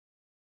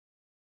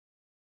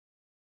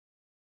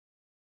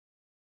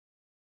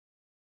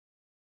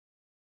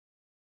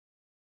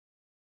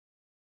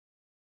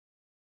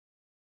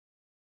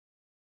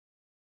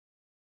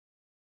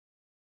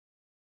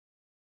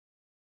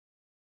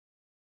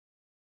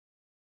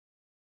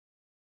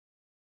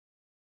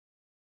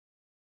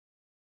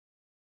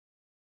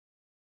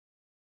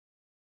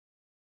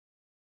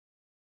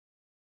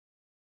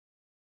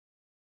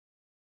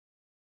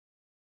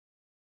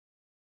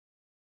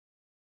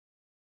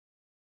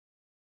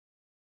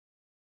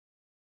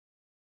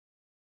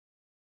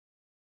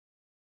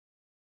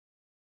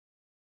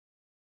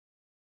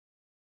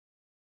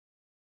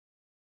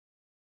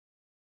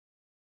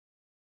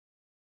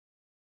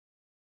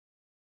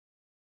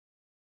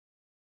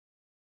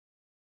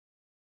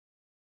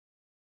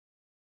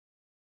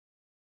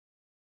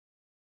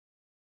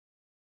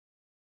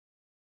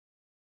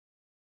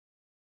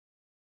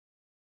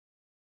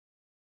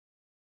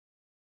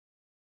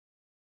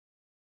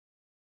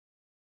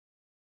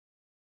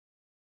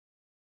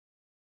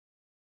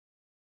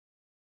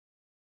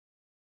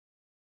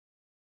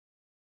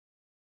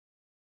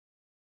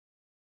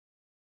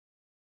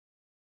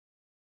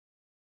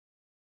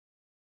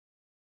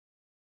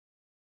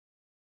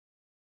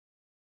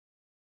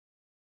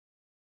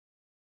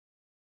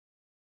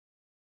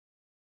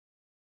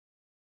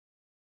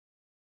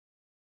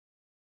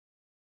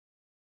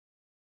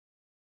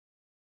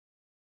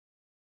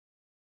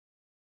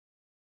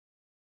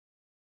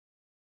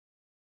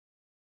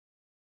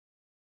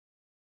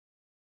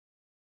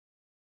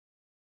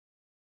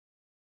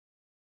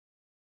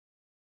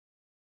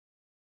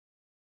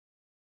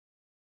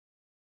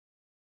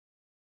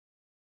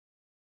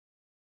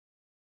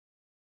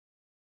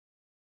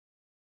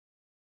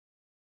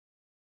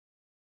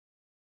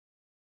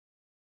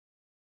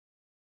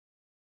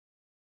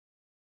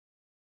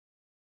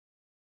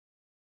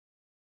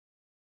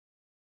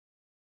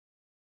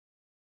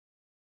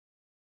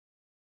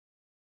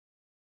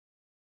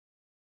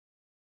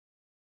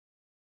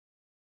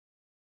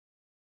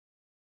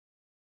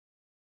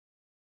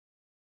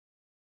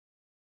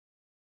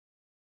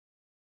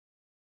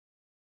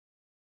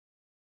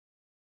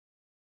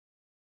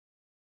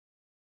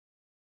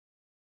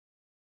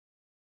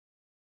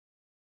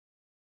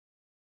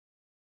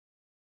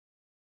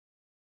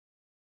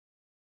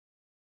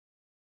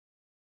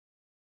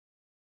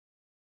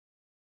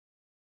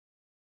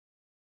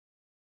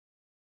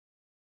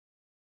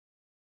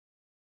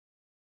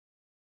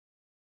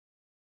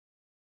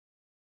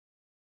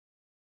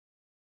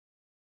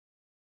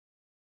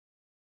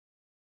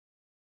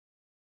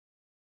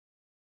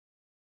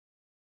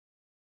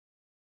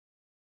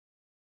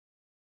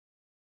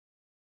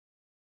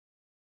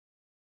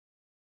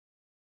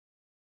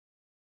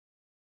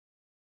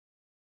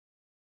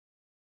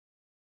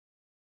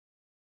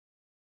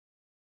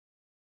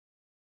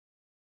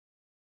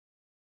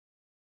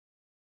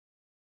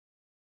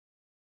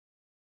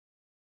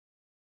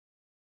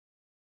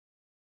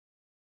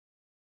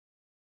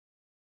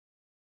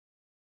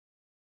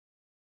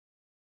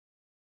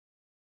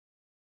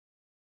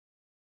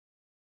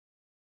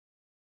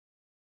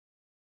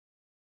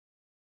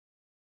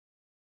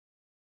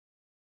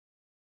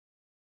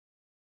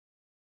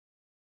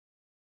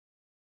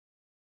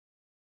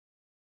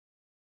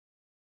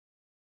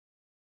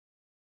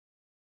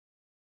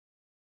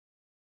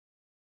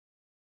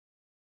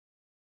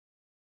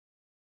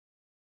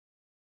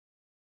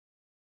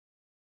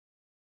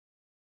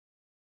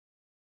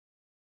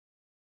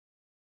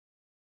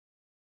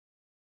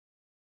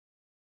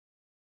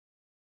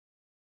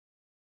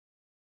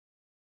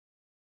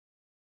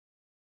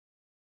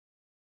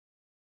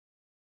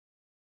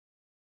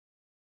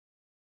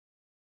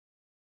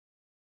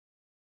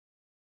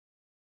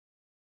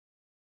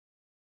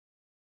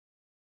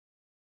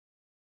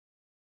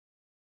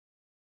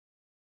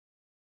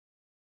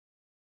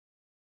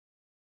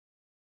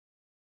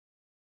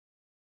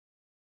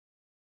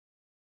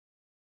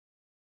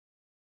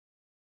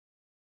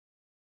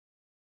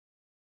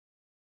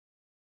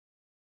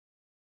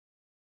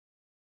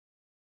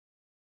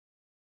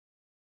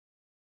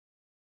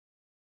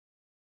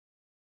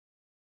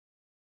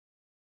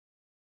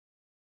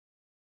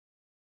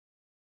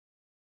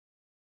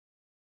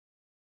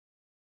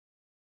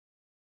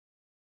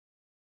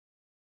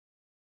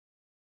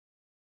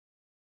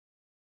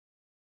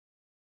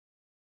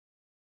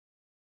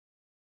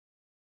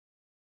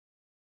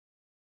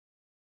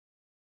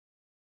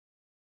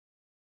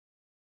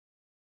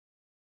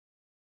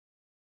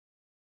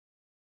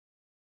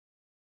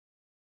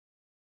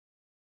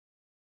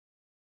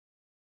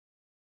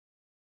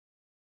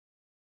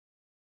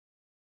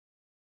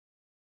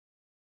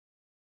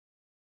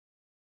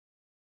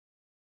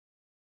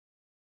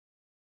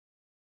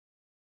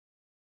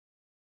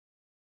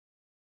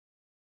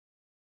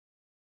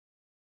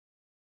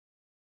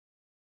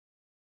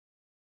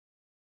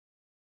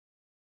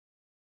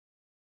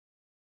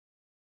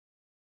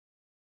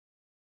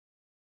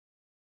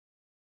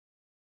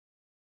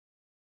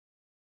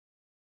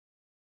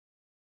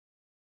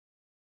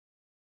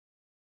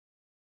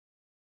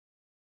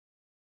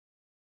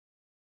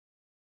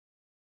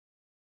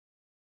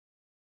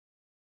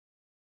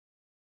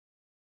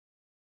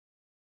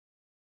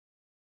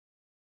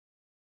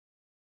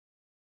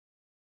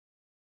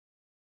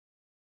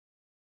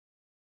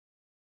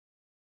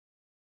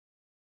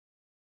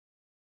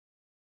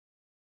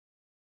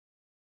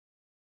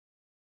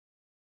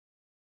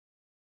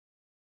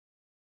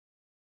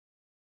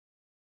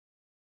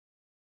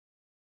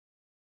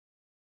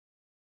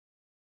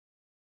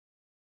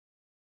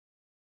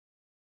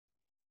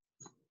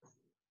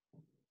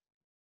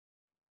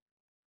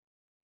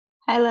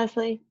Hi,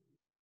 Leslie.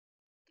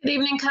 Good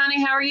evening,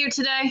 Connie. How are you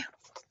today?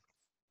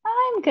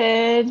 I'm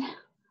good.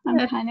 I'm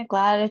Good. kind of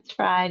glad it's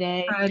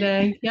Friday.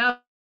 Friday.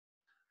 Yep.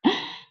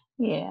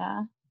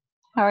 Yeah.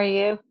 How are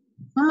you?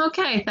 I'm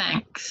okay,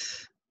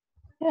 thanks.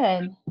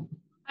 Good.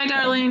 Hi,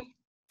 Darlene.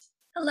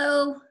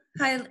 Hello.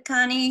 Hi,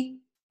 Connie.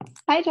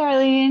 Hi,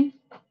 Darlene.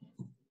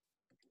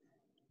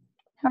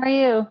 How are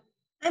you?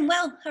 I'm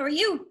well. How are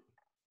you?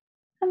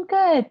 I'm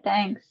good,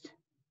 thanks.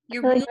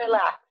 Your Really room,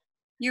 relaxed.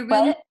 your room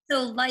What? looks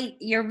so light.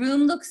 Your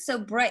room looks so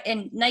bright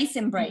and nice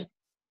and bright.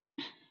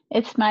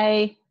 It's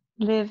my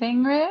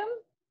living room,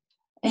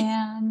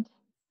 and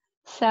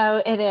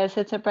so it is.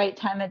 It's a bright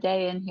time of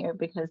day in here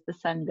because the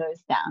sun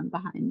goes down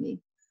behind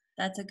me.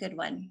 That's a good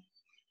one.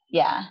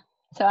 Yeah.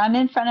 So I'm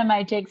in front of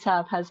my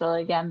jigsaw puzzle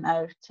again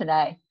though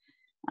today.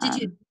 Did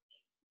you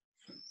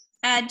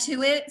add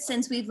to it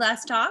since we've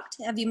last talked?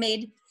 Have you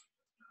made?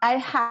 I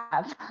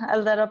have a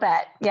little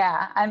bit.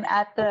 Yeah. I'm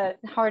at the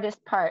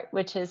hardest part,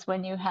 which is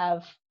when you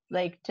have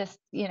like just,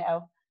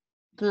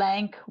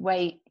 blank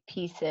white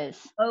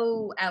pieces.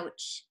 Oh,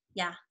 ouch.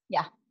 Yeah.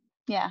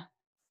 Yeah.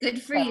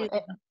 Good for So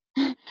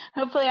you.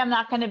 hopefully I'm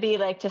not going to be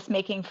like just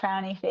making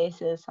frowny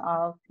faces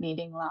all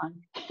meeting long.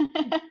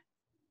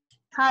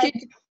 Hi.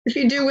 If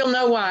you do, we'll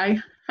know why.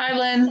 Hi,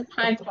 Lynn.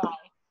 Hi.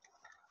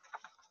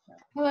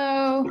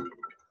 Hello.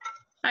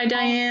 Hi,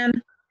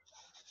 Diane.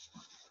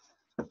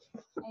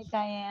 Hi,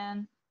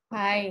 Diane.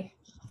 Hi.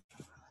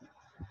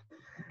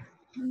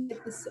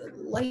 This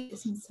light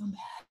isn't so bad.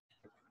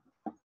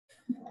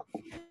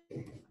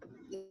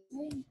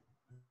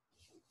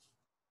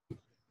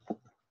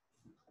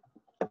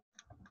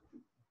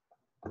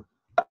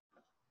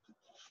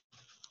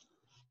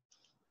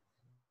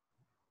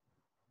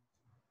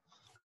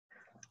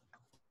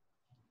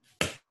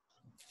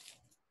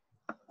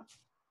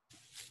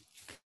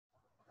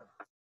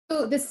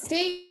 So the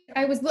state,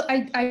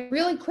 I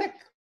really quick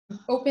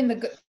opened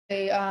the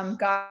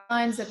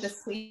guidelines that the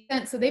state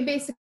sent. So they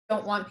basically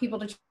don't want people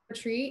to trick or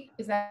treat.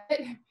 Is that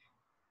it?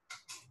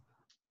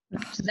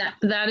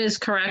 That is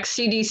correct.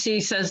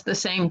 CDC says the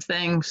same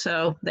thing,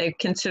 so they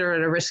consider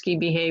it a risky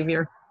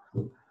behavior.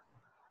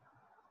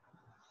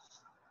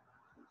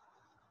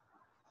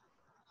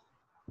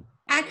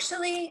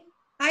 Actually,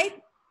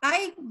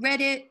 I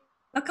read it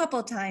a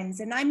couple times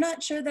and I'm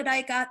not sure that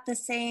I got the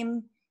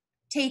same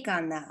take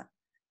on that.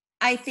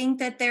 I think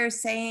that they're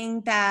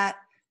saying that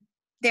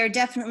they're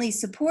definitely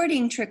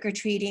supporting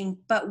trick-or-treating,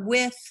 but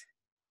with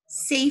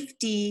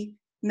safety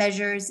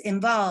measures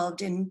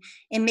involved in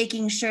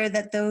making sure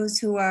that those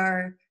who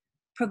are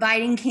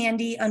providing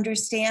candy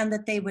understand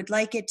that they would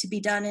like it to be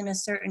done in a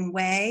certain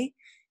way,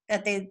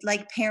 that they'd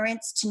like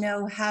parents to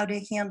know how to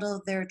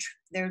handle their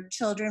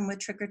children with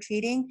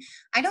trick-or-treating.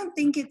 I don't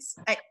think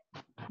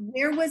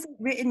where was it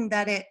written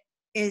that it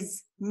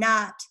is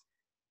not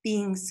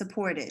being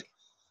supported?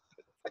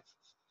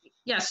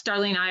 Yes,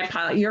 Darlene, I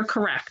apologize. You're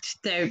correct.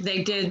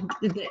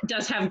 It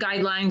does have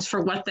guidelines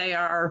for what they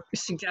are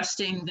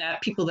suggesting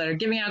that people that are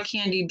giving out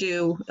candy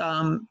do,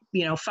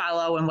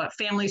 follow, and what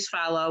families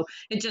follow.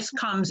 It just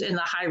comes in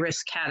the high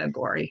risk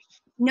category.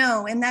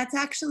 No, and that's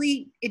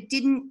actually,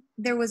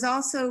 there was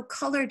also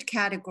colored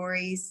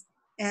categories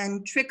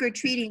and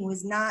trick-or-treating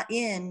was not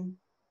in.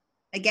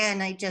 Again,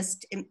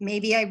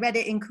 maybe I read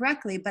it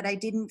incorrectly, but I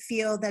didn't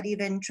feel that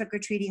even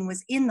trick-or-treating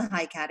was in the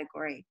high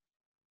category.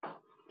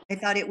 I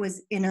thought it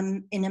was in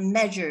a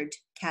measured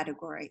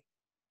category.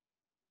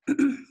 I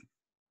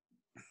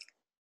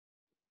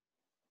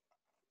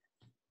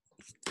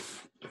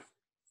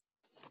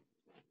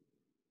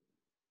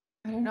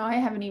don't know. I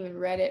haven't even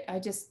read it. I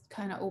just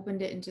kind of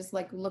opened it and just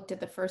like looked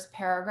at the first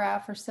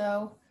paragraph or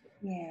so.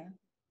 Yeah.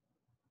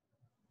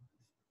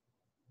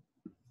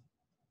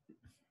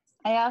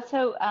 I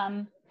also,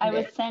 I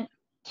was sent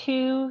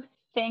 2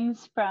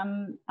 things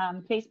from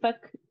Facebook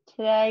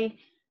today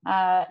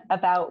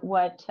about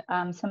what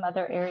some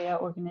other area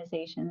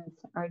organizations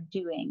are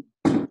doing.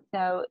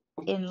 So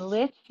in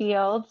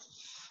Litchfield,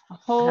 a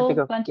whole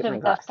bunch of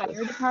the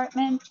fire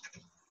departments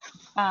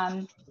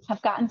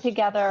have gotten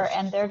together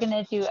and they're going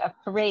to do a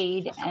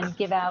parade and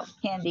give out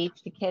candy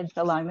to kids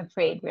along the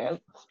parade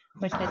route,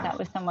 which I thought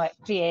was somewhat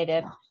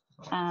creative.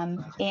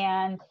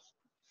 And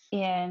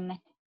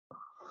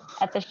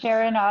at the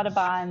Sharon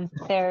Audubon,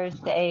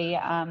 there's a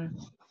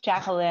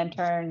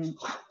jack-o'-lantern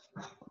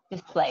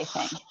display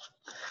thing.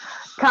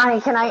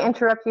 Connie, can I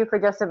interrupt you for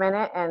just a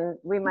minute? And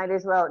we might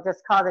as well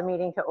just call the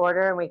meeting to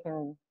order and we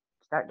can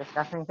start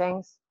discussing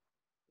things.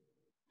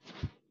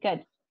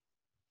 Good.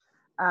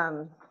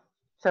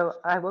 So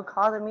I will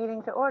call the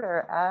meeting to order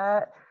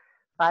at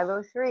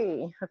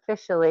 5:03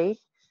 officially.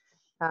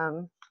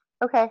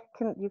 Okay,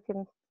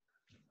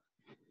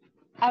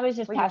 I was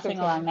just passing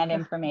along that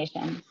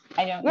information.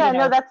 I don't. Yeah,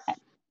 no,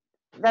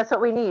 that's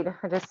what we need.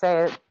 I just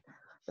say it,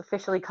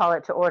 officially call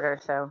it to order.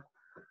 So.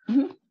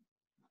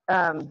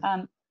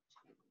 Mm-hmm.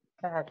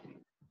 Go ahead.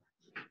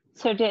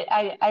 So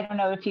I don't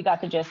know if you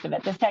got the gist of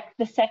it.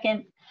 The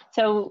second,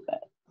 so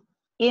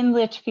in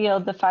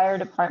Litchfield, the fire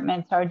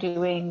departments are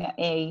doing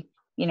a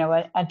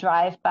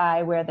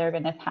drive-by where they're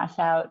going to pass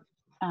out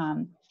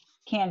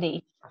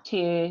candy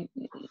to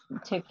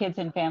kids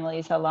and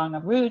families along a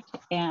route,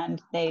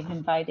 and they've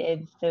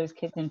invited those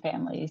kids and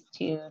families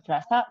to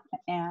dress up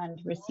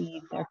and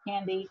receive their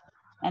candy.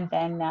 And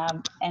then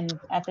and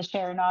at the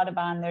Sharon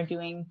Audubon, they're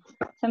doing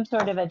some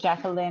sort of a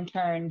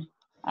jack-o'-lantern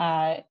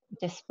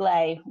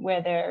display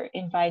where they're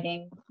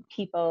inviting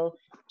people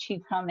to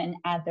come and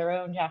add their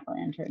own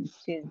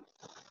jack-o'-lanterns to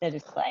the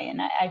display.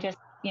 And I just,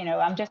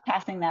 I'm just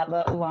passing that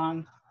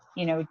along,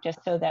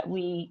 just so that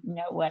we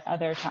know what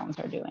other towns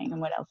are doing and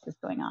what else is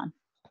going on.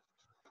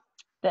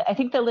 I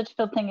think the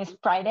Litchfield thing is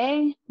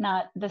Friday,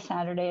 not the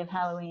Saturday of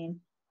Halloween.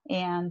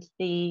 And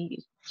the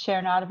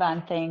Sharon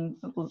Audubon thing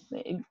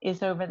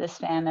is over the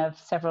span of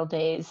several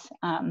days,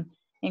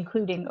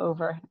 including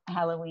over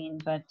Halloween,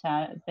 but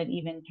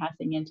even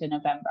passing into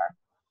November.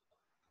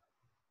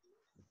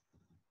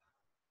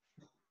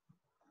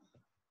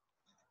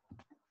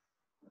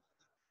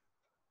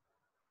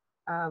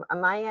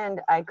 On my end,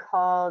 I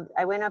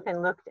went up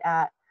and looked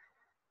at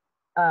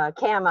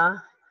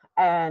CAMA,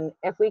 and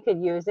if we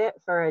could use it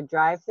for a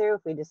drive-through,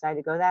 if we decide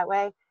to go that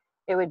way,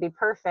 it would be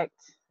perfect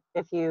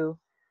if you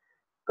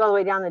go all the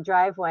way down the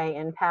driveway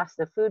and past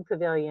the food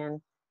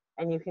pavilion,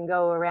 and you can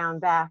go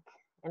around back,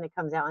 and it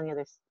comes out on the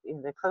other,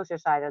 the closer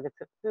side of the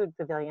food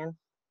pavilion.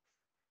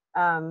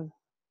 And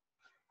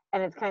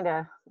it's kind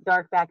of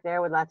dark back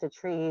there with lots of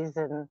trees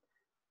and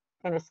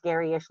kind of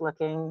scary-ish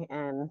looking,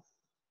 and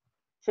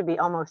should be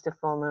almost a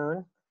full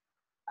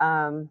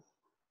moon.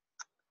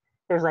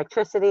 There's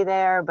electricity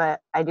there,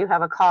 but I do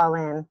have a call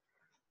in,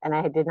 and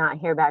I did not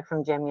hear back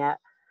from Jim yet.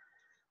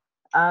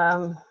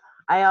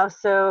 I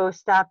also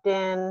stopped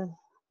in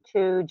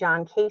to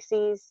John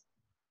Casey's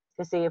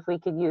to see if we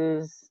could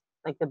use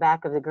like the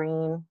back of the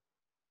green,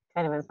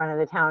 kind of in front of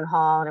the town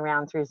hall and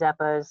around through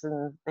Zeppa's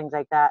and things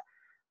like that.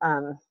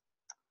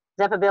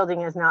 Zeppa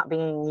building is not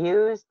being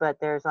used, but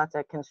there's lots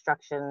of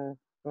construction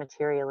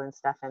material and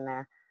stuff in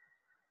there.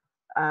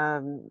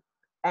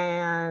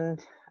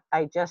 And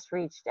I just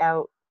reached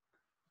out.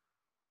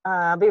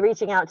 I'll be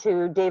reaching out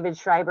to David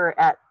Schreiber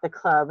at the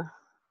club.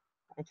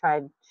 I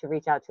tried to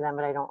reach out to them,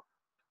 but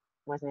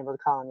wasn't able to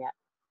call him yet.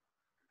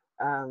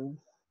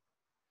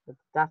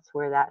 That's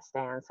where that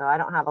stands. So I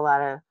don't have a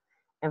lot of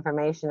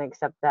information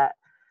except that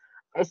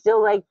I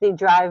still like the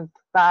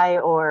drive-by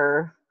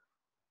or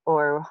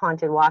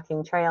haunted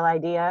walking trail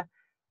idea.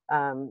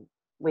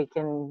 We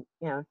can,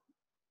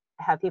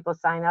 have people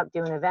sign up,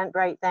 do an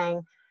Eventbrite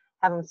thing,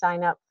 have them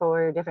sign up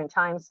for different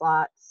time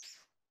slots.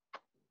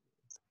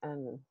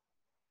 And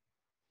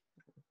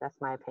that's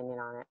my opinion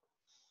on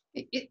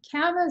it.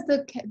 CAMA's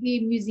the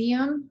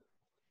museum,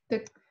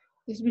 the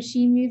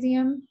machine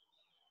museum.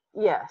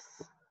 Yes.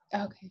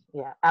 Okay.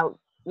 Yeah,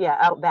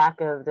 out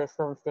back of the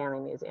Sloan Stanley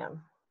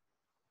Museum.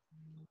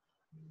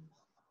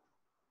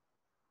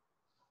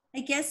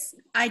 I guess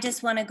I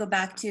just want to go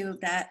back to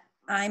that.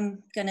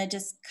 I'm going to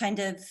just kind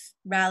of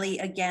rally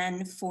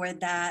again for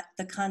that.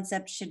 The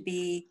concept should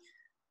be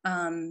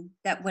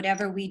that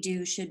whatever we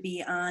do should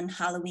be on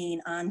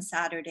Halloween on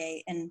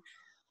Saturday. And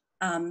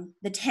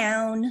the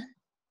town,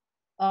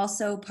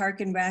 also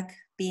Park and Rec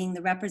being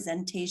the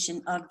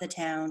representation of the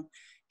town,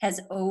 has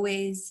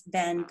always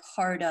been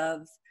part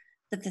of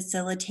the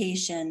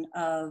facilitation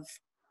of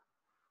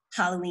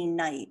Halloween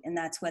night. And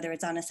that's whether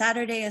it's on a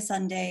Saturday, a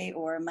Sunday,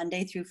 or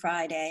Monday through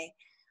Friday.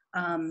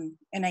 And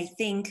I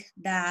think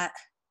that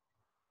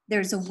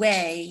there's a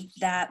way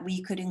that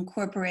we could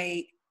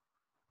incorporate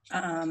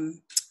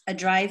a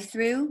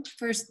drive-through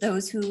for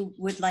those who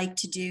would like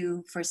to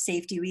do for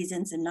safety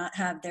reasons and not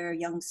have their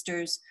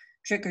youngsters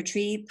trick or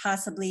treat,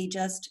 possibly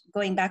just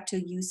going back to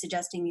you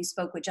suggesting you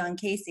spoke with John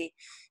Casey.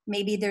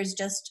 Maybe there's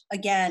just,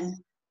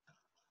 again,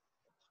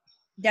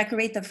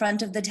 decorate the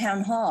front of the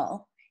town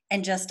hall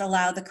and just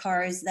allow the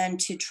cars then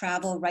to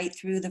travel right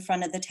through the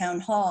front of the town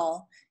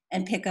hall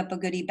and pick up a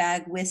goodie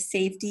bag with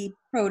safety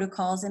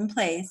protocols in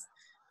place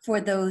for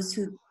those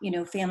who,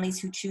 families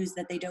who choose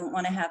that they don't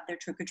want to have their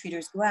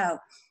trick-or-treaters go out.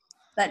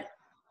 But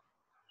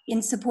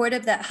in support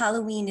of that,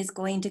 Halloween is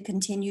going to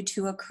continue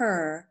to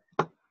occur.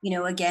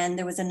 Again,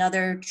 there was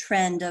another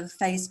trend of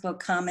Facebook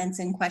comments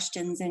and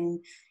questions, and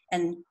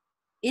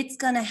it's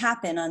going to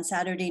happen on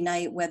Saturday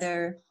night,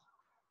 whether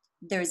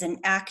there's an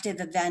active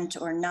event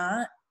or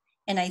not.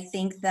 And I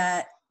think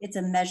that it's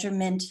a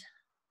measurement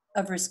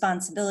of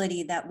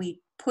responsibility that we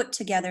put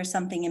together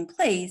something in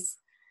place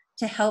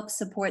to help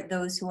support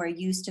those who are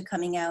used to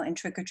coming out and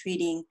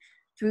trick-or-treating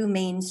through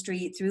Main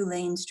Street, through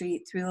Lane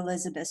Street, through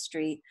Elizabeth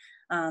Street.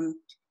 And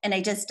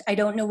I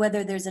don't know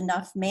whether there's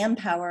enough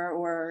manpower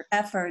or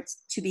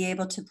efforts to be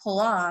able to pull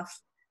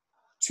off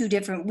 2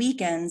 different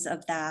weekends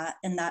of that.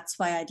 And that's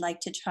why I'd like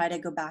to try to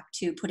go back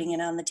to putting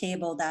it on the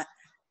table that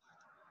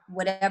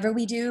whatever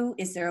we do,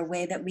 is there a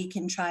way that we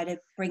can try to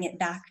bring it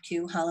back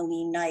to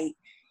Halloween night?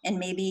 And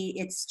maybe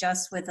it's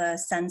just with a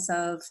sense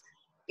of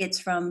it's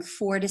from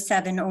 4 to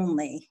 7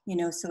 only,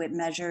 so it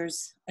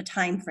measures a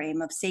time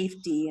frame of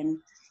safety and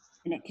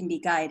it can be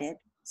guided.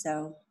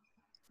 So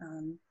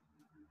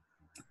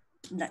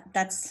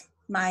that's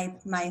my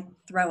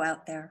throw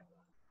out there.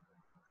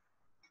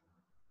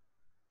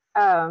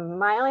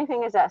 My only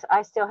thing is that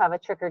I still have a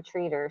trick or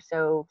treater.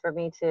 So for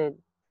me to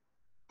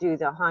do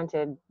the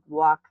haunted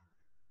walk,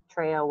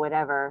 trail,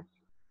 whatever,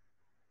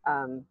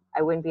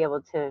 I wouldn't be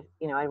able to,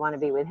 I'd want to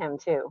be with him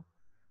too.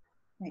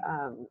 Right.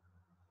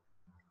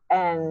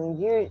 And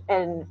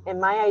in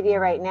my idea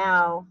right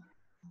now,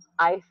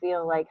 I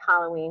feel like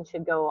Halloween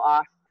should go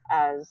off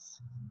as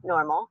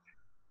normal.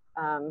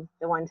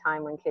 The one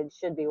time when kids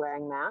should be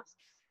wearing masks,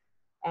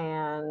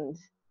 and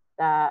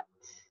that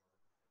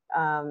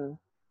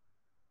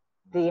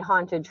the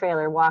haunted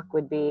trailer walk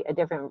would be a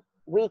different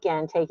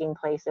weekend taking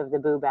place of the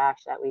Boo Bash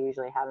that we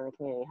usually have in the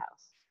community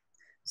house.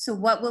 So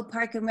what will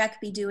Park and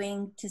Rec be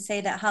doing to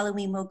say that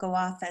Halloween will go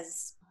off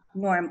as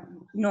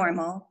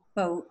normal?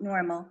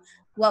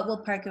 What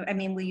will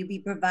will you be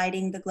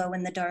providing the glow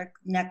in the dark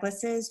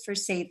necklaces for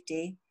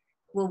safety?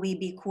 Will we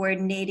be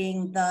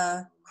coordinating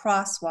the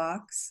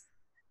crosswalks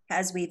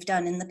as we've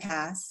done in the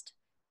past?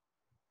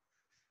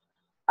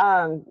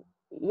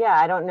 Yeah,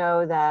 I don't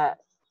know that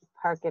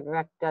Park and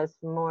Rec does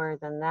more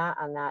than that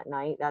on that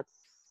night. That's,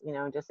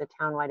 just a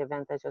townwide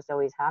event that's just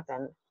always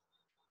happened.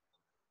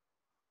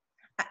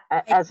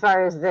 As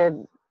far as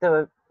the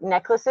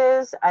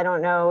necklaces, I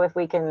don't know if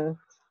we can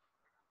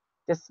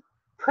just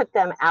put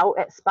them out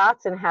at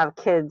spots and have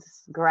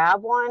kids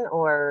grab one,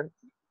 or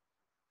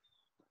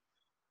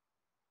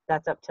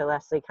that's up to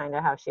Leslie kind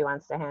of how she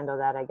wants to handle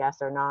that, I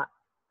guess, or not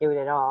do it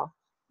at all.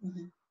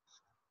 Mm-hmm.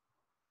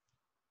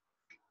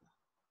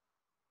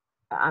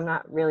 I'm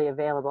not really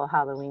available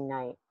Halloween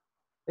night.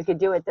 We could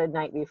do it the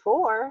night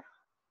before.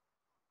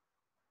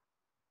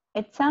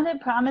 It sounded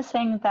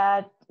promising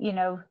that,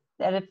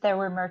 that if there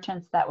were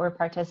merchants that were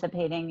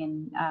participating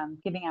in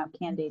giving out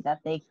candy, that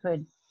they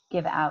could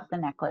give out the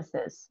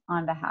necklaces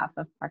on behalf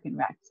of Park and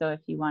Rec. So if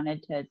you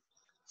wanted to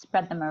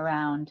spread them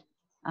around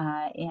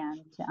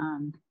and,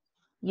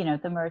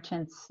 the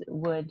merchants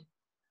would,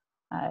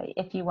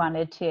 if you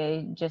wanted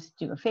to just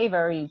do a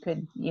favor, you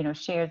could,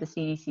 share the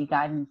CDC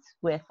guidance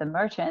with the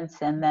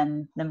merchants, and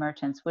then the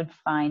merchants would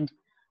find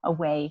a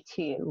way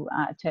to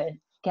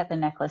get the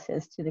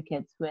necklaces to the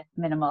kids with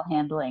minimal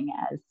handling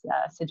as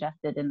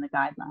suggested in the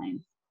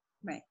guidelines.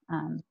 Right.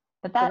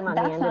 But Put them on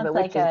the that end of sounds a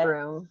like witch's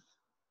broom.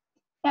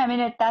 Yeah, I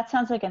mean, that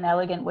sounds like an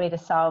elegant way to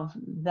solve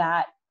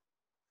that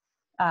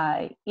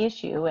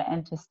issue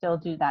and to still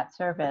do that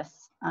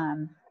service.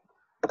 I'm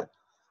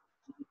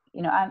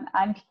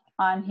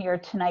on here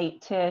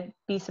tonight to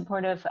be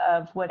supportive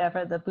of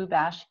whatever the Boo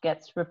Bash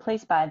gets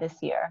replaced by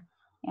this year,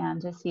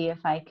 and to see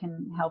if I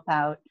can help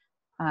out.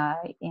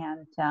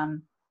 And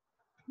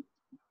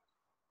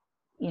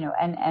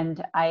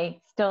I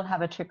still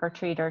have a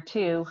trick-or-treater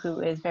too, who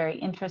is very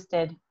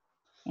interested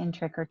in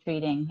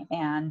trick-or-treating,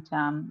 and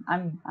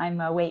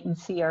I'm a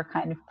wait-and-seer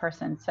kind of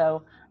person,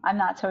 so I'm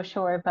not so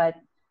sure, but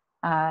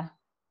I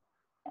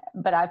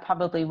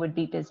probably would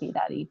be busy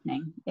that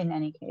evening in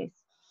any case.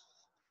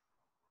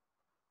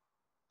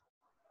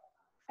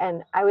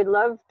 And I would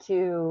love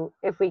to,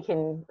 if we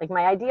can, like,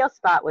 my ideal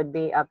spot would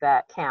be up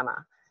at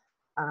CAMA.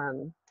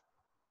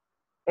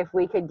 If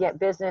we could get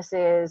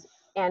businesses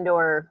and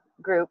or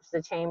groups,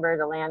 the Chamber,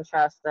 the Land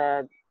Trust,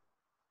 the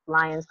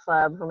Lions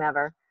Club,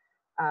 whomever,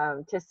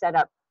 to set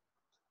up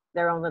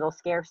their own little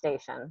scare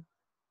station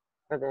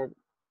for the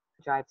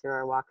drive-through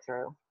or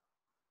walk-through.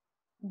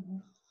 Mm-hmm.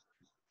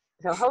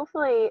 So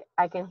hopefully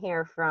I can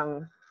hear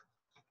from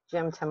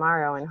Jim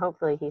tomorrow, and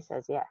hopefully he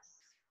says yes,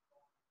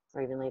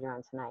 or even later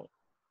on tonight.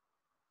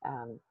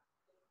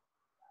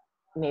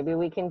 Maybe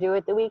we can do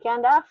it the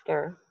weekend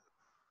after.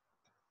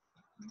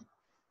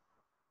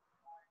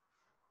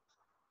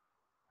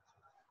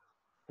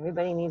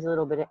 Everybody needs a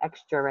little bit of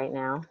extra right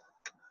now.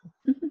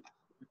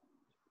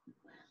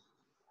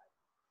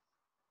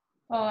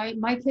 Well,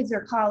 my kids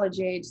are college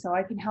age, so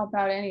I can help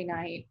out any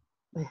night.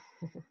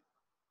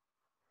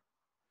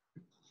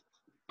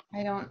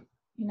 I don't,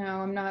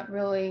 I'm not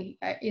really,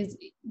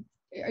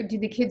 do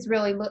the kids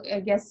really look, I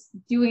guess,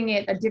 doing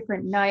it a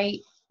different night?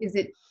 Is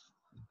it,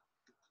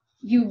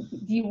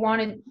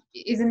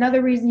 is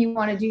another reason you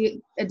want to do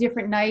it a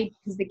different night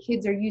because the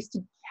kids are used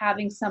to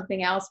having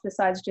something else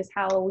besides just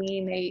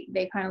Halloween?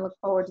 They kind of look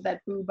forward to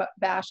that Boo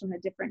Bash on a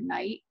different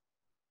night.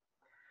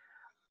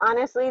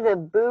 Honestly, the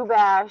Boo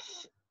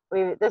Bash,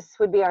 this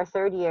would be our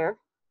third year,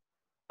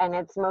 and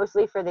it's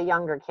mostly for the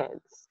younger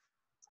kids.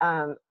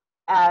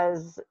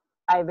 As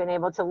I've been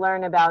able to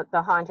learn about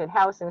the haunted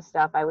house and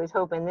stuff, I was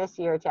hoping this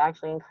year to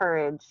actually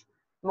encourage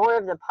more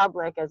of the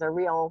public as a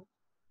real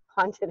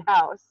haunted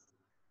house.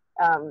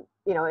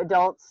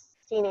 Adults,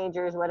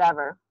 teenagers,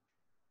 whatever.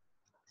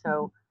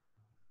 So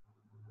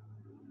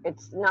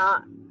it's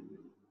not,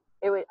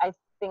 I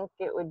think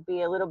it would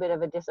be a little bit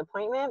of a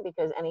disappointment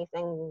because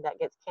anything that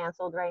gets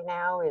canceled right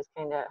now is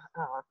kind of,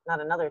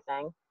 not another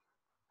thing.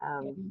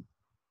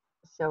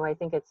 So I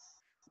think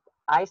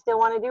I still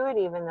want to do it,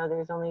 even though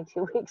there's only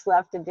 2 weeks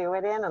left to do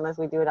it in, unless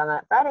we do it on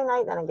that Friday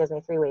night, then it gives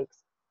me 3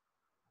 weeks.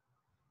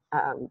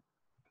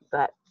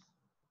 But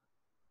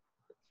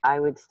I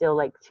would still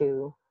like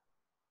to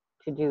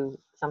do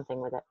something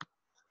with it.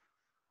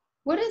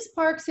 What is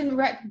Parks and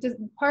Rec? Does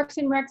Parks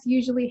and Recs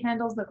usually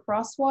handles the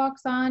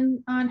crosswalks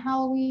on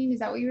Halloween? Is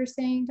that what you were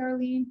saying,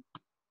 Darlene?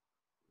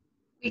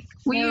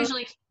 We No.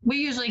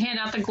 usually hand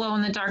out the glow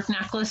in the dark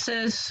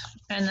necklaces,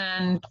 and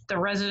then the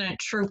resident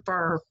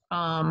trooper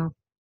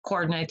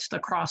coordinates the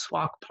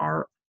crosswalk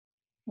part.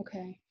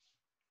 Okay.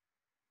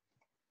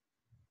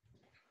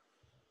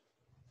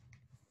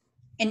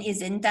 And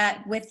isn't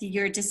that with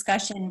your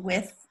discussion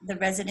with the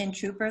resident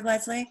trooper,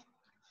 Leslie?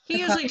 He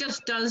usually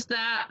just does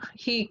that.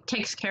 He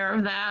takes care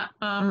of that.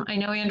 I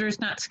know Andrew's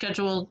not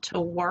scheduled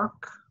to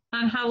work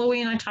on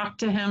Halloween. I talked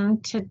to him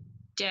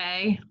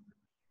today,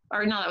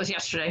 or no, that was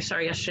yesterday.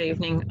 Sorry, yesterday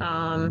evening.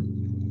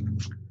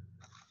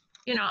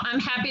 You know, I'm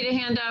happy to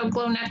hand out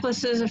glow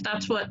necklaces if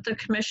that's what the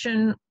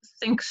commission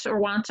thinks or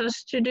wants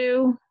us to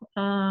do.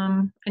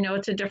 I know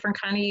it's a different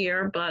kind of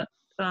year, but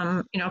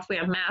you know, if we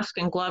have masks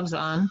and gloves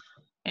on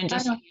and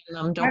just hand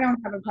them, I don't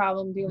have a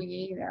problem doing it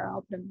either.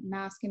 I'll put a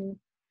mask and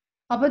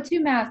I'll put 2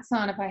 masks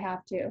on if I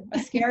have to. A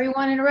scary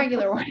one and a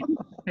regular one.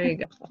 there you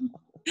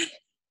go.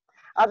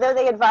 Although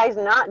they advise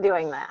not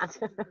doing that.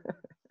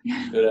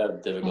 Could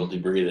have difficulty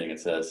breathing,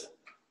 it says.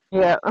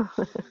 Yeah.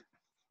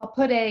 I'll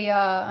put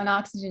an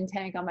oxygen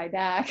tank on my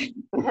back. You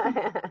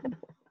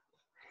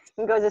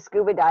can go as a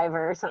scuba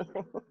diver or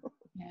something.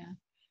 Yeah.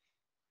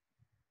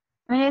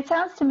 I mean, it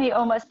sounds to me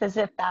almost as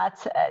if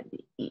that's,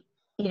 you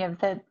know,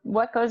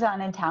 what goes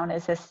on in town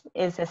is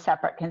a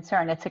separate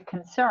concern. It's a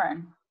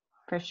concern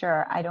for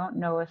sure. I don't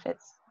know if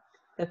it's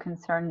the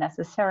concern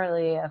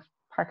necessarily of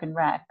Park and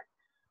Rec.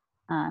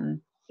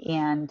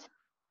 And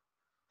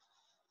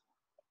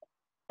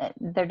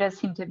there does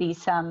seem to be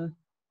some,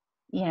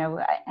 you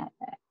know,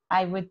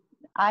 I would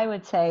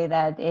say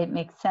that it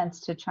makes sense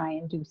to try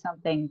and do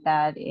something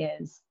that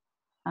is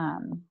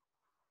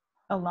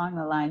along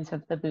the lines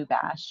of the Boo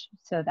Bash,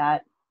 so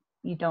that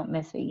you don't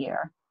miss a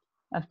year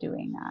of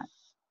doing that.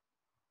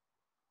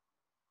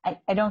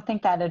 I don't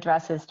think that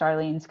addresses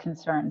Darlene's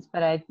concerns,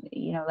 but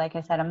you know, like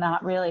I said, I'm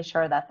not really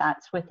sure that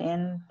that's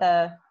within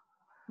the,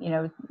 you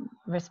know,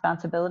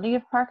 responsibility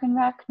of Park and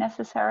Rec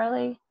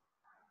necessarily.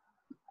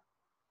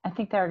 I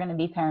think there are going to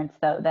be parents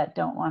though that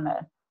don't want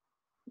to,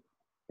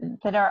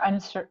 that are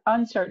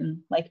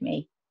uncertain like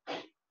me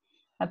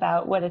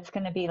about what it's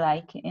going to be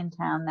like in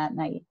town that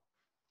night.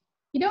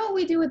 You know what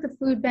we do with the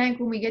food bank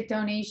when we get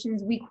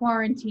donations? We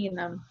quarantine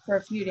them for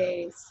a few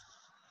days.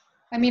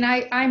 I mean,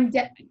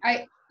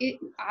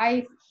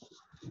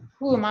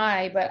 who am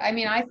I? But I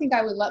mean, I think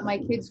I would let my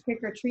kids trick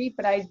or treat,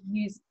 but I'd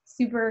use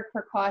super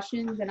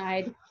precautions, and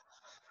I'd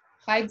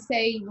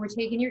say we're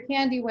taking your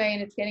candy away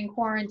and it's getting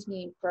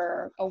quarantined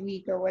for a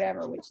week or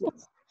whatever, which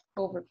is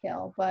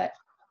overkill. But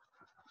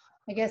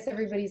I guess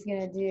everybody's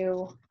gonna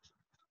do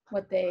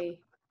what they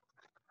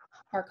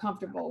are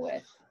comfortable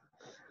with.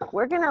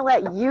 We're going to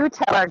let you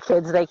tell our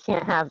kids they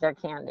can't have their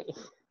candy.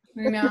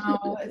 I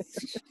know.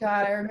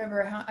 God, I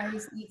remember how I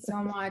used to eat so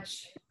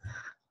much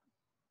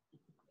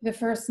the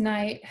first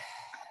night,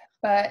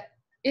 but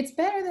it's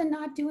better than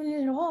not doing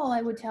it at all,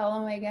 I would tell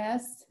them, I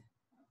guess.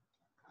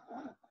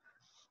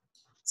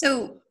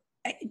 So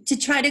to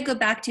try to go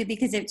back to,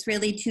 because it's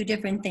really 2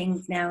 different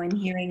things now, and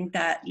hearing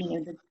that, you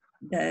know,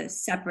 the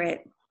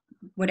separate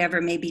whatever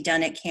may be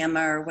done at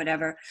CAMA or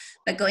whatever,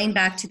 but going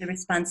back to the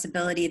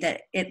responsibility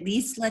that at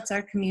least lets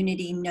our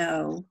community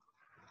know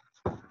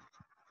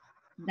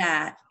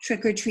that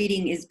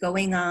trick-or-treating is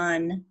going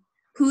on.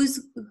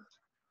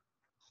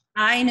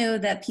 I know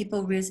that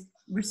people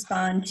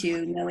respond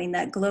to knowing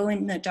that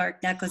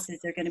glow-in-the-dark necklaces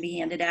are going to be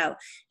handed out,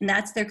 and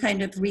that's their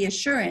kind of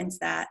reassurance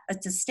that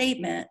it's a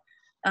statement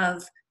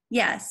of,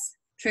 yes,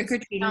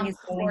 trick-or-treating is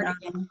going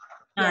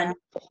on,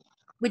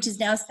 which is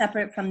now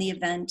separate from the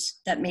event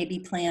that may be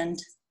planned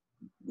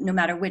no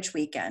matter which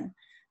weekend.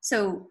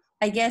 So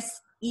I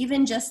guess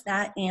even just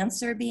that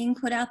answer being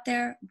put out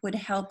there would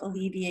help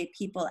alleviate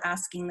people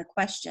asking the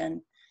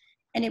question.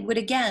 And it would,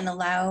 again,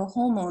 allow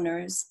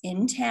homeowners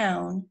in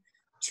town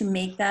to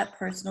make that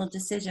personal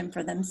decision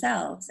for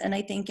themselves. And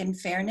I think in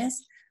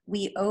fairness,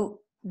 we,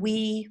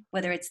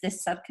 whether it's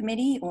this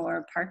subcommittee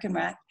or Park and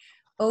Rec,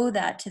 owe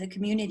that to the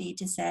community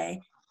to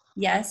say,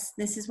 yes,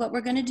 this is what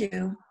we're going to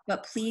do,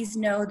 but please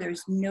know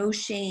there's no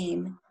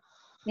shame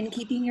in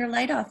keeping your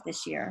light off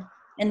this year.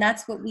 And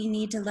that's what we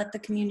need to let the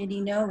community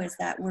know, is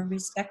that we're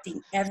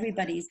respecting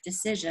everybody's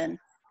decision,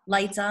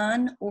 lights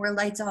on or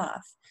lights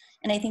off.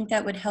 And I think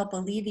that would help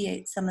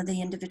alleviate some of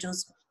the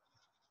individuals'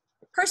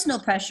 personal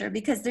pressure,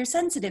 because they're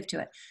sensitive to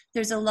it.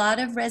 There's a lot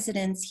of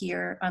residents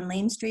here on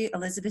Lane Street,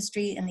 Elizabeth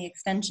Street, and the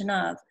extension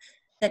of,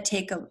 that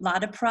take a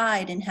lot of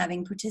pride in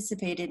having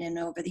participated in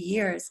over the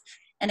years.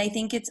 And I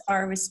think it's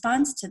our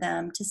response to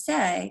them to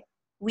say,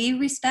 we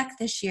respect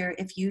this year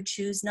if you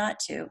choose not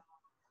to.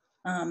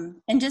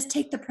 And just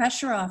take the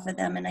pressure off of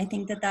them. And I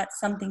think that that's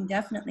something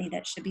definitely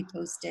that should be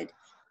posted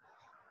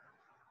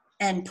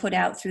and put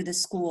out through the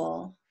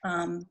school.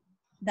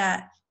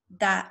 That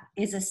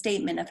is a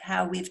statement of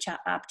how we've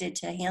opted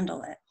to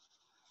handle it.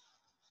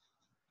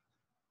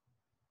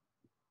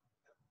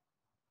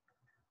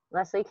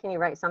 Leslie, can you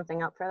write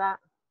something up for that?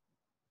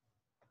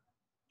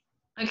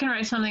 I can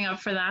write something up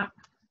for that.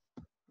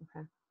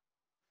 Okay.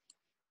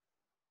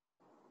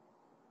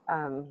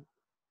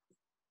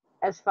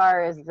 As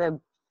far as the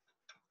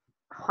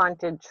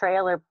haunted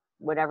trail or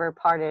whatever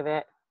part of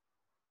it,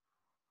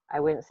 I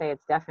wouldn't say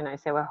it's definite. I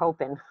say we're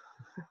hoping.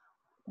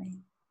 Right.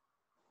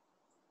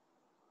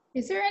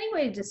 Is there any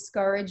way to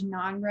discourage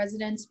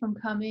non-residents from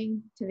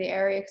coming to the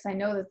area? Because I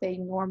know that they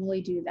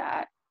normally do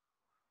that.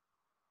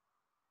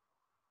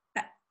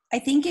 I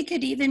think it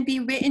could even be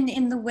written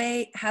in the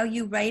way how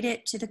you write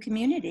it to the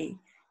community,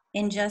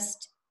 and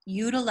just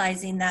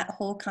utilizing that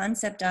whole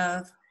concept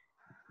of,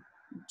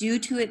 due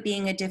to it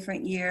being a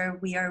different year,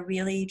 we are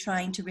really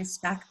trying to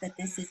respect that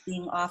this is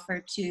being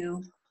offered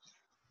to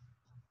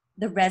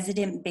the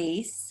resident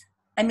base.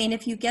 I mean,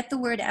 if you get the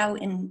word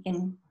out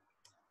in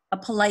a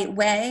polite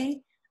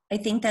way, I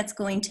think that's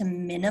going to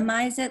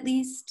minimize at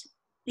least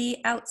the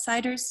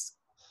outsiders,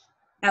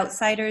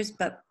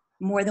 but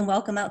more than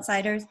welcome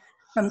outsiders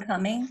from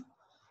coming.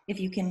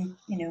 If you can,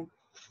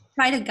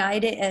 try to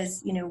guide it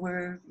as,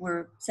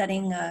 we're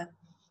setting a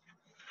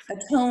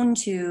tone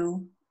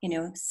to,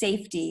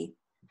 safety,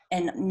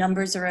 and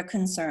numbers are a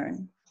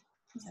concern.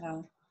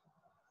 So.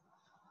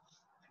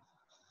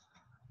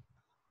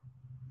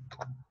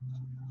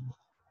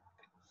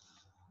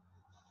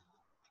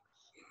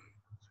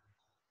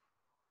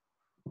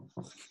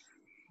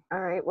 All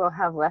right, we'll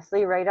have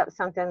Leslie write up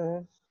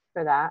something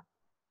for that.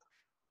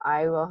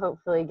 I will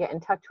hopefully get in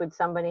touch with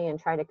somebody and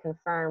try to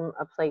confirm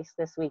a place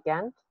this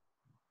weekend.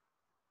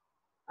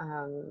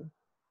 And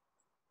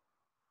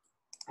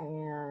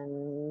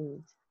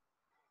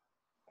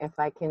if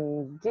I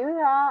can do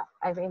that,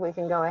 I think we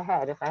can go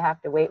ahead. If I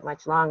have to wait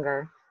much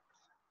longer,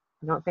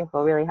 I don't think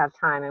we'll really have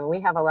time. And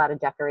we have a lot of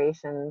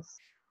decorations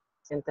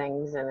and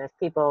things. And if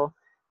we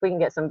can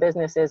get some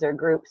businesses or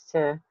groups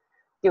to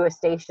do a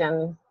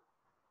station,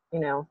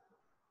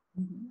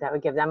 that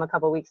would give them a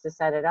couple weeks to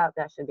set it up.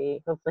 That should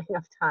be hopefully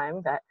enough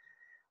time, but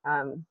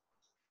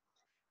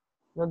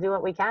we'll do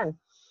what we can.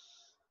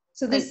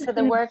 So this is for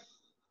the work.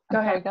 Go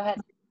I'm sorry,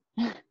 ahead.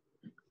 go ahead.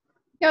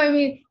 No, I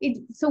mean,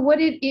 so what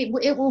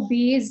it will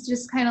be is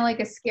just kind of like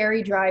a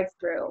scary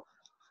drive-through.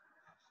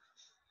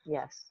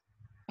 Yes.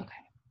 Okay.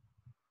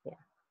 Yeah.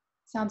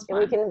 Sounds And fun.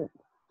 we can,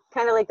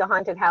 kind of like the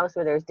haunted house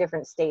where there's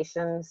different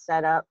stations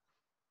set up,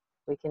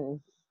 we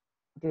can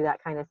do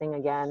that kind of thing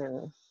again.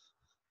 And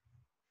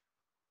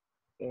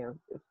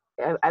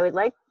I would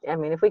like,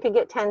 if we could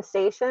get 10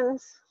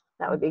 stations,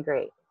 that would be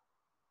great.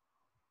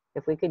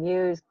 If we could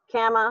use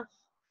CAMA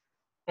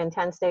and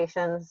 10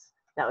 stations,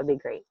 that would be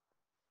great.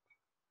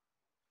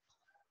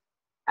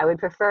 I would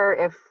prefer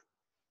if,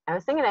 I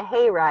was thinking a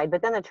hayride,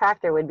 but then the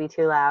tractor would be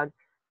too loud.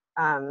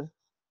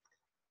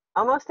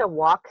 Almost a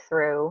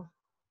walkthrough,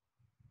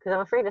 because I'm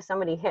afraid of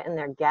somebody hitting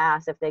their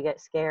gas if they get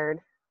scared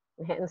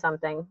and hitting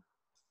something.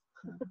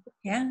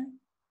 Yeah.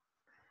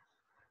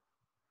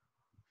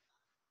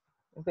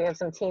 If we have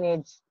some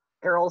teenage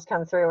girls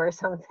come through or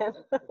something.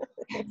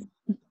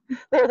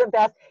 They're the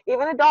best,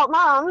 even adult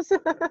moms. I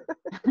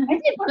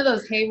did one of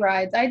those hay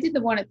rides. I did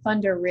the one at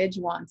Thunder Ridge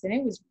once, and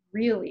it was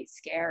really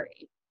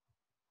scary.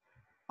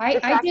 The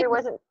tractor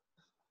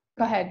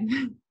Go ahead.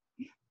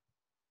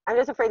 I'm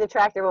just afraid the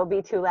tractor will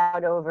be too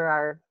loud over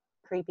our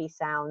creepy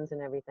sounds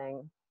and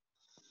everything.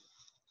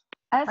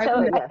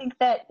 So Yes. I think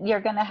that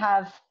you're going to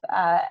have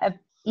a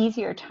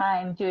easier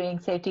time doing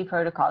safety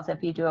protocols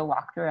if you do a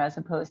walkthrough as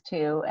opposed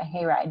to a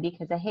hayride,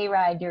 because a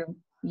hayride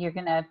you're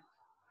going to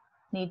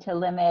need to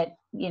limit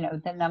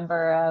the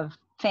number of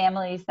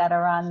families that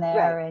are on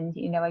there. Right. And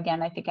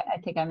again, I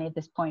think I made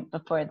this point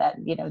before that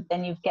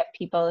then you get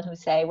people who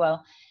say,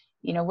 well,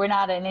 we're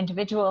not an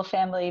individual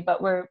family,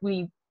 but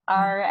we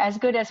are as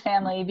good as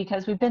family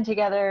because we've been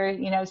together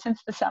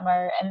since the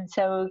summer. And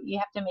so you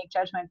have to make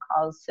judgment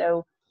calls.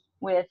 So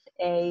with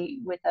a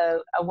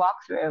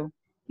walkthrough,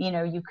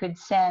 you could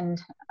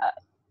send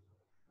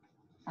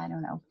I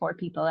don't know, 4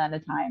 people at a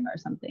time or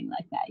something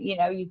like that.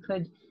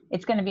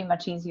 It's going to be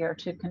much easier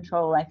to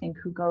control, I think,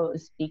 who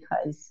goes,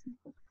 because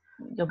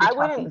you'll be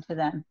talking to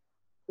them.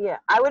 Yeah,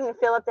 I wouldn't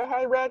fill up the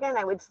hay wagon.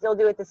 I would still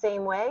do it the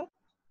same way.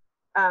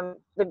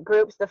 The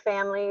groups, the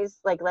families,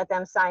 let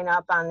them sign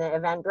up on the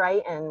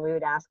Eventbrite, and we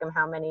would ask them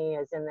how many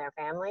is in their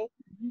family.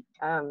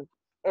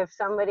 If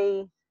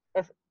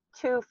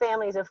 2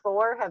 families of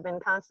 4 have been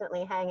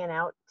constantly hanging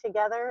out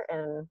together,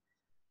 and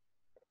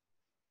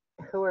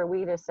who are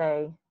we to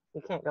say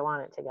you can't go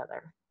on it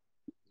together?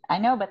 I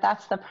know, but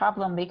that's the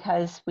problem,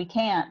 because we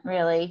can't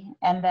really,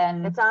 and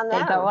then it's on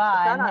them. They go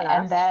on and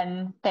us.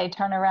 Then they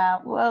turn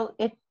around. Well,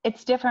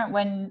 it's different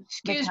when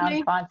the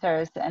town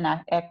sponsors an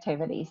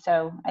activity.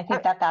 So I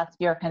think that's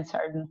your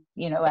concern,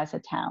 as a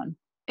town.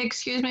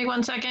 Excuse me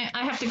 1 second.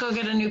 I have to go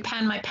get a new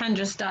pen. My pen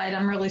just died.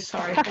 I'm really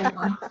sorry.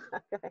 Hold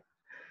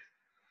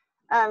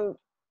on.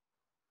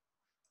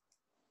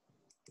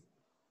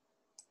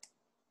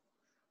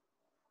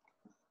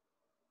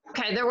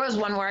 Okay, there was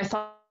one where I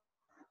thought.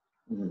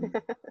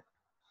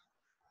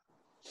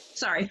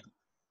 Sorry.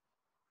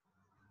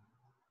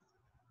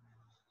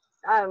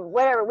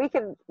 Whatever,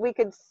 we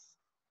could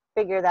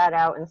figure that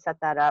out and set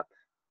that up.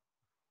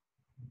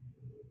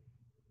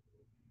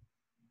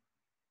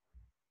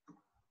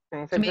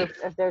 And I mean-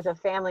 if there's a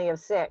family of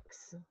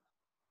 6,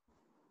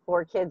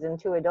 4 kids and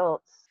 2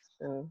 adults,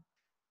 then,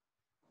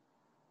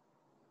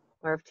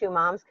 or if 2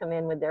 moms come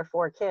in with their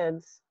 4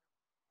 kids.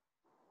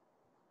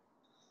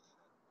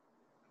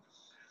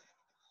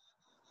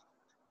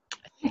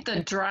 I think the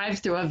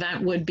drive-through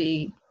event would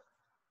be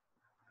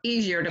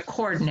easier to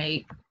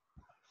coordinate.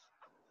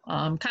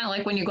 Kind of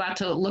like when you go out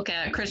to look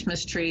at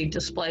Christmas tree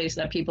displays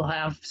that people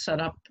have set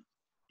up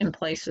in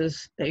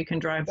places that you can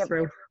drive Yep.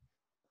 through.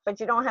 But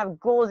you don't have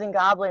ghouls and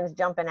goblins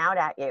jumping out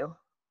at you.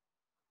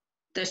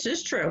 This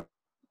is true.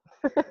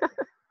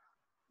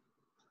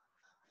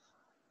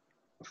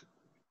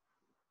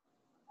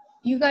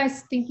 You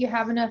guys think you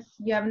have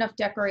enough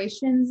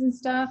decorations and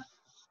stuff?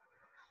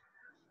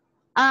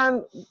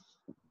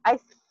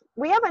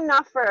 We have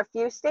enough for a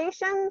few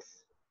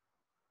stations.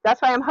 That's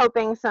why I'm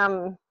hoping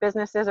some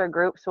businesses or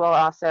groups will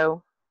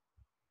also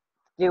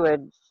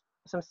do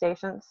some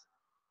stations.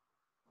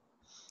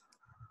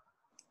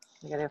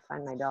 I gotta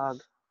find my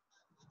dog.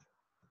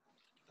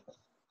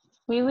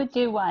 We would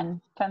do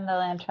one from the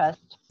Land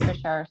Trust for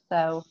sure.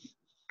 So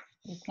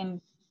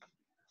you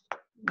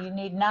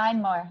need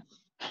 9 more.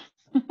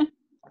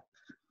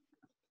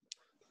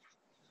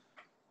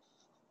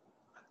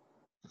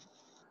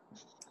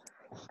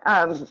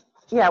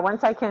 Yeah,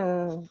 once I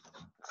can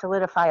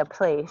solidify a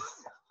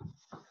place.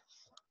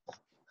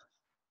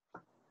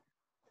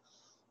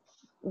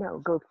 No,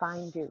 go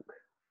find Duke.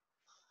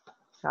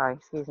 Sorry,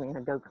 excuse me, a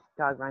dog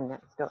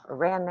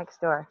ran next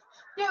door.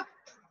 Yep.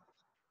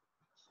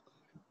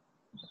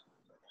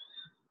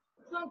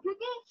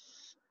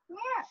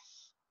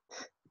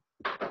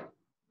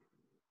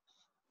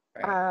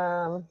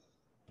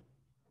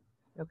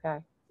 Okay.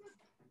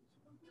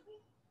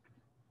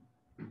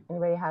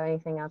 Anybody have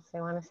anything else they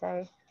want to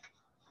say?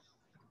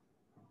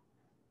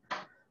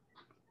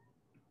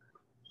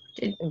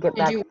 Get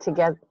back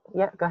together.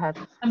 Yeah, go ahead.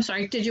 I'm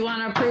sorry, did you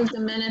want to approve the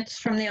minutes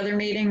from the other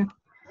meeting?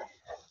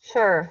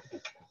 Sure.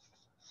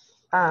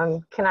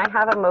 Can I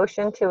have a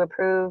motion to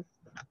approve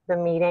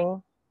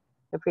the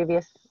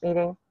previous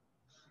meeting?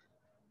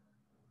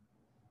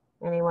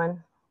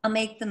 Anyone? I'll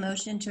make the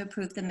motion to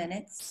approve the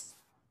minutes.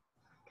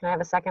 Can I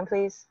have a second,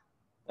 please?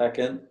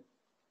 Second.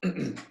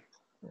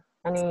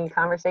 Any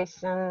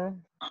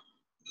conversation?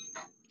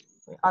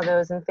 All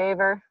those in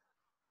favor?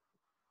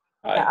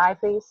 Yeah, Aye. aye,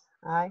 please.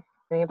 Aye.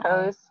 Any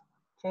opposed?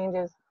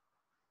 Changes?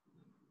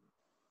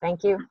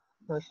 Thank you.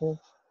 Motion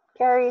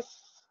carries.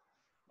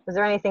 Was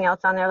there anything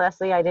else on there,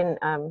 Leslie? I didn't.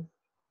 No,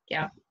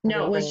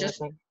 it was bring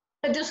just anything.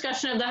 a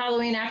discussion of the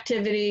Halloween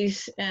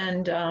activities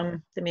and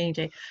the meeting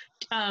day.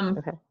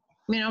 Okay.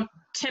 You know,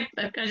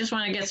 I just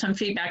want to get some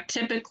feedback.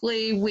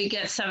 Typically, we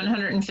get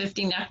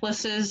 750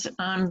 necklaces.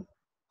 I'm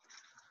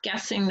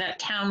guessing that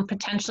town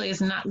potentially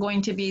is not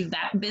going to be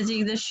that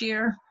busy this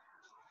year.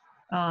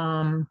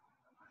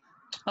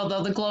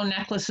 Although the glow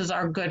necklaces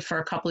are good for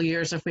a couple of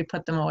years if we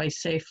put them away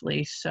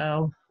safely.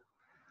 So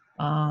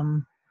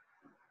I'm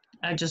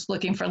just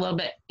looking for a little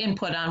bit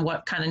input on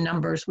what kind of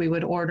numbers we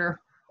would order,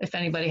 if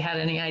anybody had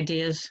any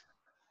ideas.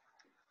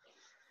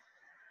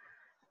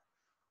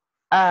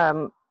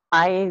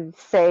 I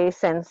say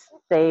since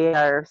they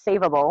are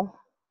savable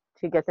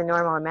to get the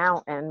normal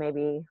amount, and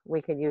maybe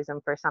we could use them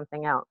for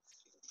something else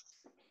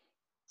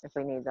if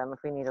we need them, if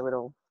we need a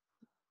little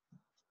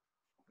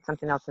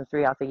something else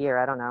throughout the year.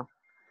 I don't know.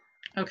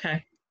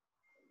 Okay.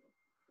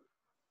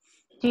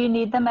 Do you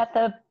need them at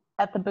the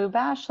Boo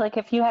Bash? Like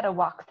if you had a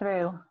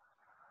walkthrough,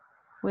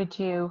 would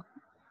you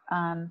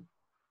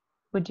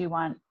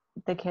want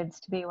the kids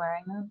to be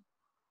wearing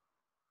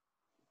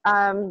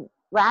them?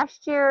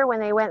 Last year when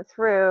they went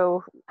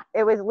through,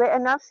 it was lit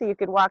enough so you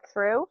could walk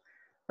through,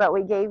 but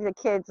we gave the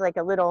kids like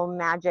a little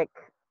magic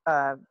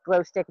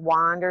glow stick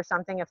wand or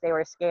something if they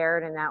were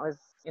scared, and that was,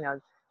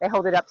 they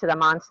hold it up to the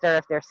monster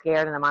if they're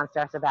scared and the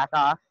monster has to back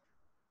off.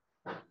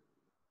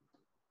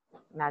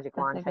 Magic That's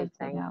wand a type good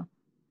thing. signal.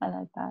 I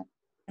like that.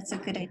 That's a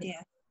good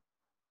idea.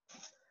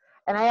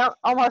 And I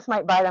almost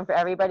might buy them for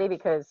everybody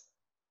because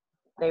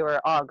they were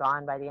all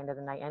gone by the end of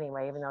the night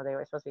anyway, even though they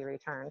were supposed to be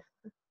returned.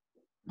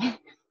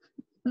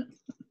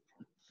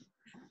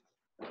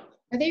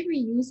 Are they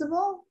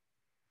reusable?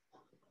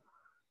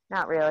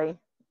 Not really.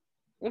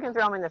 You can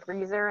throw them in the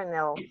freezer and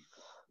they'll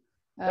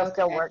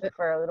still Okay. work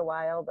for a little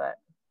while, but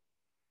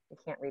you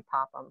can't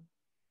repop them.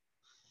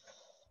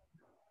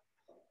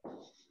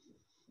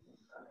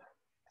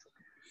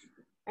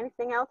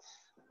 Anything else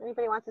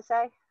anybody wants to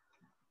say?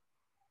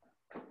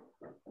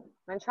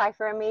 Want to try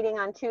for a meeting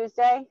on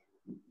Tuesday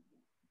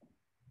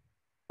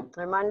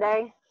or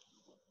Monday?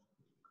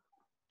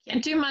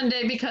 Can't do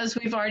Monday because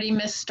we've already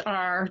missed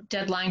our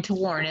deadline to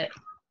warn it.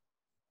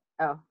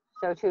 Oh,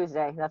 so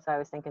Tuesday. That's why I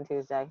was thinking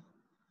Tuesday.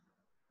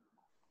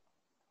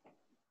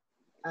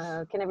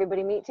 Can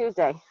everybody meet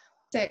Tuesday?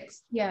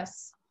 6,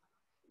 yes.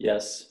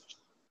 Yes.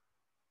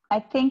 I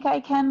think I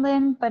can,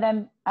 Lynn, but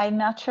I'm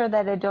not sure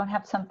that I don't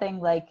have something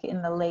like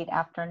in the late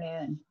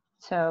afternoon.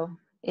 So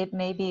it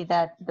may be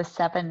that the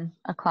 7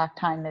 o'clock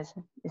time is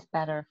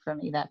better for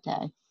me that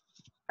day.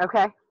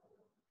 Okay.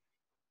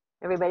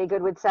 Everybody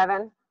good with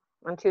 7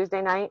 on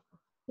Tuesday night?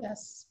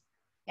 Yes.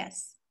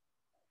 Yes.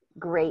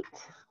 Great.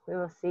 We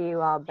will see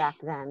you all back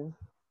then.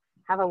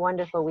 Have a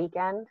wonderful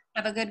weekend.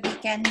 Have a good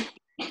weekend.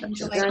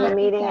 Enjoy. During the Good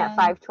meeting at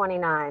weekend.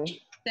 5:29.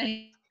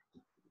 Thank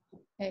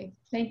Okay,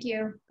 thank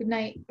you. Good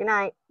night. Good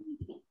night.